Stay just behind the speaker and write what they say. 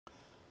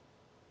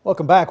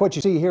Welcome back. What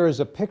you see here is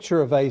a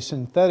picture of a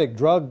synthetic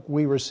drug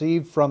we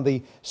received from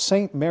the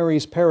St.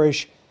 Mary's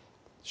Parish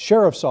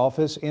Sheriff's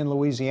Office in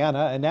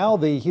Louisiana, and now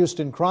the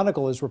Houston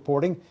Chronicle is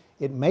reporting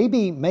it may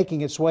be making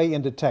its way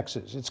into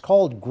Texas. It's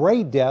called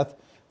Gray Death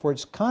for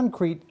its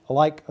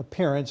concrete-like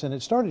appearance, and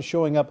it started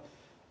showing up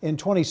in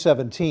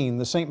 2017.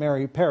 The St.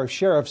 Mary Parish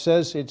Sheriff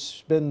says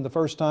it's been the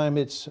first time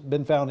it's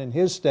been found in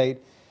his state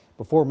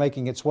before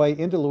making its way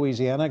into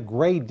Louisiana.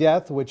 Gray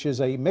Death, which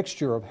is a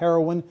mixture of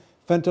heroin,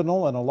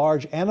 fentanyl, and a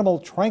large animal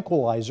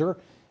tranquilizer,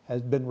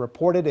 has been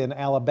reported in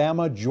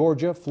Alabama,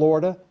 Georgia,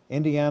 Florida,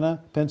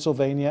 Indiana,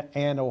 Pennsylvania,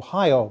 and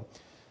Ohio.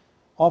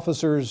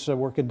 Officers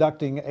were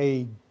conducting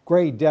a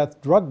Gray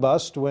Death drug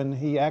bust when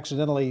he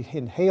accidentally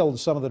inhaled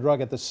some of the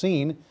drug at the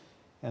scene,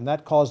 and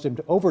that caused him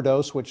to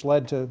overdose, which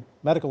led to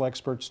medical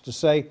experts to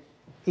say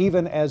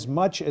even as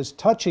much as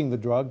touching the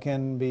drug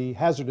can be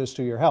hazardous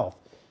to your health.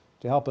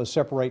 To help us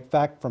separate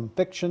fact from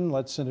fiction,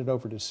 let's send it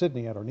over to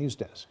Sydney at our news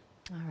desk.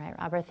 All right,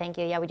 Robert, thank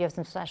you. Yeah, we do have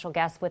some special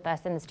guests with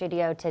us in the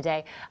studio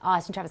today.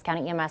 Austin Travis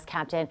County EMS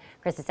Captain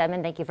Krista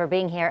Sedman, thank you for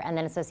being here, and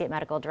then Associate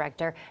Medical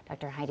Director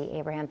Dr. Heidi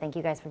Abraham. Thank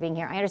you guys for being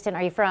here. I understand,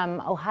 are you from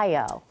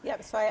Ohio?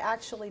 Yep, so I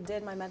actually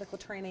did my medical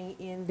training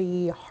in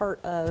the heart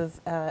of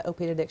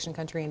opiate addiction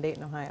country in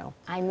Dayton, Ohio.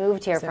 I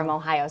moved here from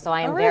Ohio, so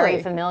I am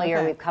very familiar.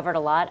 Okay. We've covered a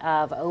lot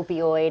of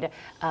opioid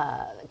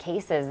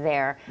cases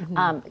there.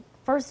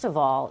 First of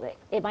all,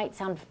 it might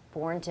sound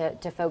foreign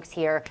to folks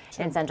here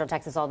in Central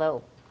Texas,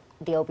 although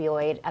the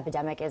opioid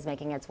epidemic is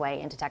making its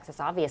way into Texas,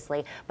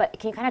 obviously. But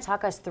can you kind of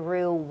talk us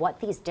through what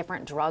these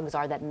different drugs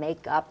are that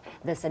make up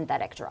the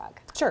synthetic drug?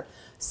 Sure.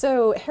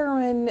 So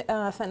heroin,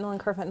 fentanyl, and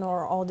carfentanil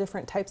are all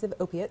different types of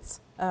opiates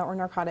or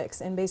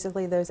narcotics, and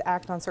basically those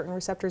act on certain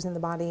receptors in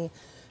the body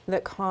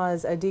that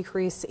cause a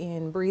decrease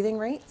in breathing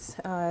rates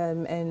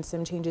and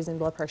some changes in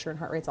blood pressure and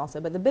heart rates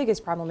also. But the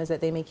biggest problem is that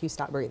they make you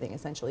stop breathing,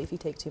 essentially, if you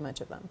take too much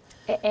of them.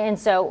 And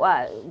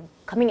so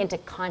coming into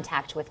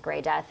contact with Gray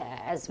Death,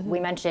 as we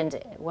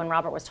mentioned when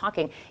Robert was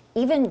talking,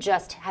 even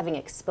just having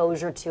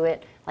exposure to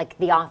it, like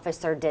the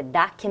officer did,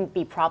 that can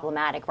be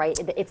problematic, right?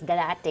 It's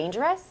that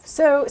dangerous?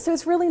 So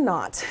it's really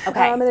not.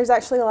 Okay. And there's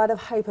actually a lot of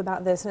hype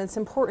about this, and it's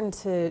important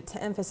to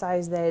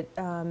emphasize that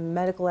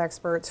medical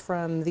experts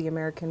from the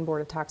American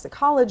Board of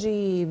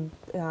Toxicology,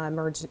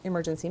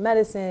 emergency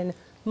medicine,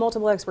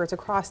 multiple experts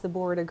across the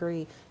board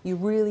agree you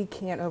really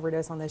can't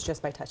overdose on this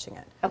just by touching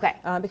it. Okay.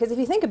 Because if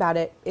you think about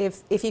it,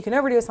 if you can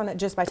overdose on it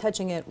just by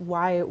touching it,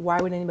 why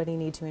would anybody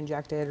need to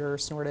inject it or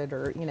snort it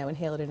or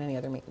inhale it in any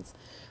other means?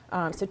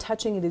 So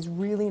touching it is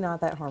really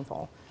not that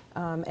harmful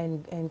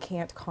and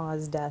can't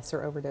cause deaths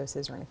or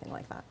overdoses or anything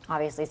like that.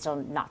 Obviously still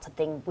not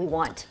something we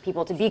want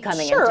people to be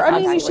coming into Sure, contact I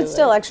mean you should with.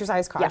 still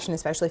exercise caution,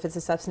 especially if it's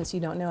a substance you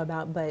don't know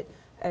about, but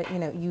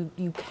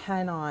you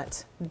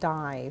cannot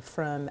die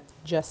from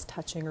just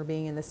touching or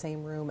being in the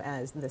same room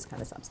as this kind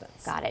of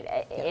substance. Got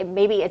it.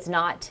 Maybe it's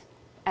not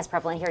as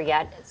prevalent here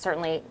yet. It's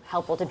certainly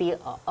helpful to be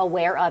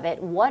aware of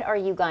it. What are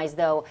you guys,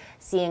 though,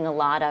 seeing a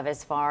lot of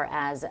as far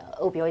as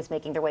opioids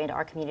making their way into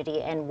our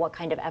community, and what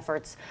kind of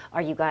efforts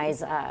are you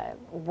guys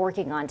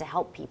working on to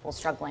help people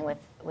struggling with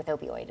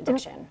opioid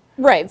addiction?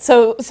 Right.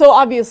 So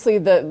obviously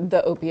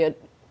the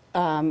opiate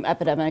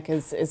epidemic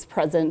is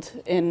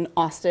present in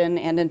Austin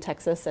and in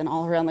Texas and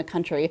all around the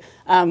country.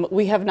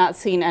 We have not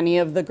seen any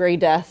of the Gray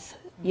Death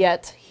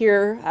yet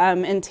here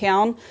in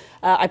town.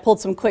 I pulled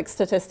some quick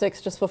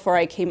statistics just before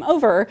I came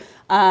over,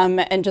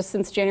 and just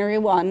since January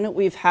 1,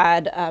 we've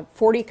had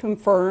 40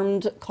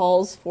 confirmed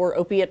calls for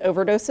opiate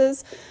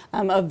overdoses.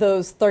 Of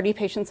those, 30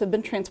 patients have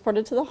been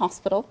transported to the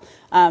hospital.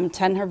 10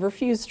 have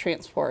refused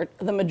transport.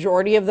 The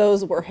majority of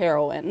those were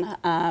heroin.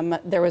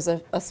 There was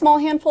a small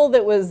handful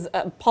that was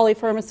a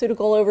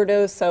polypharmaceutical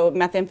overdose, so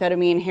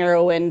methamphetamine,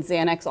 heroin,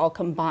 Xanax all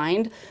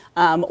combined.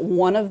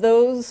 One of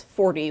those,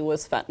 40,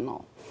 was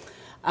fentanyl.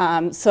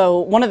 So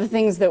one of the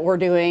things that we're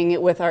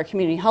doing with our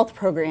community health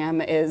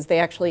program is they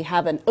actually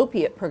have an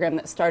opiate program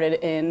that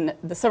started in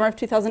the summer of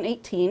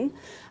 2018.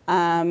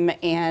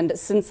 And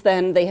since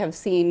then they have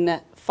seen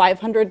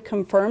 500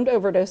 confirmed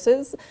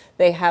overdoses.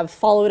 They have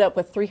followed up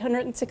with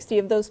 360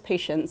 of those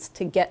patients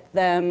to get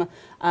them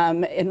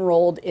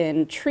enrolled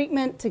in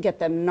treatment, to get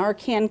them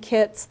Narcan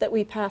kits that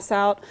we pass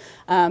out.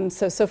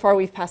 So far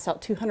we've passed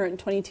out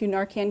 222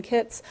 Narcan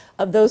kits.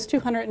 Of those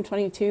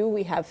 222,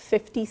 we have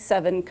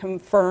 57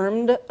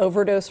 confirmed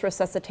overdose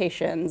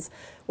resuscitations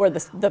where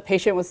the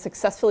patient was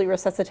successfully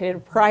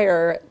resuscitated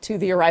prior to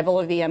the arrival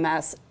of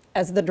EMS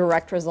as the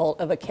direct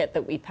result of a kit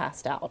that we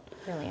passed out.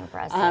 Really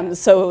impressive.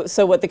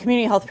 So what the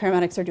community health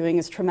paramedics are doing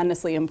is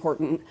tremendously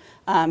important,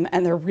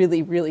 and they're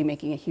really, really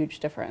making a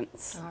huge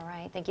difference. All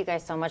right, thank you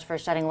guys so much for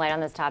shedding light on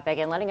this topic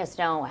and letting us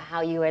know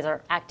how you guys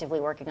are actively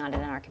working on it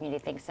in our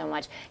community. Thanks so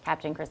much,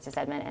 Captain Krista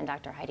Sedman and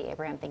Dr. Heidi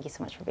Abraham. Thank you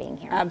so much for being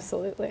here.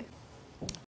 Absolutely.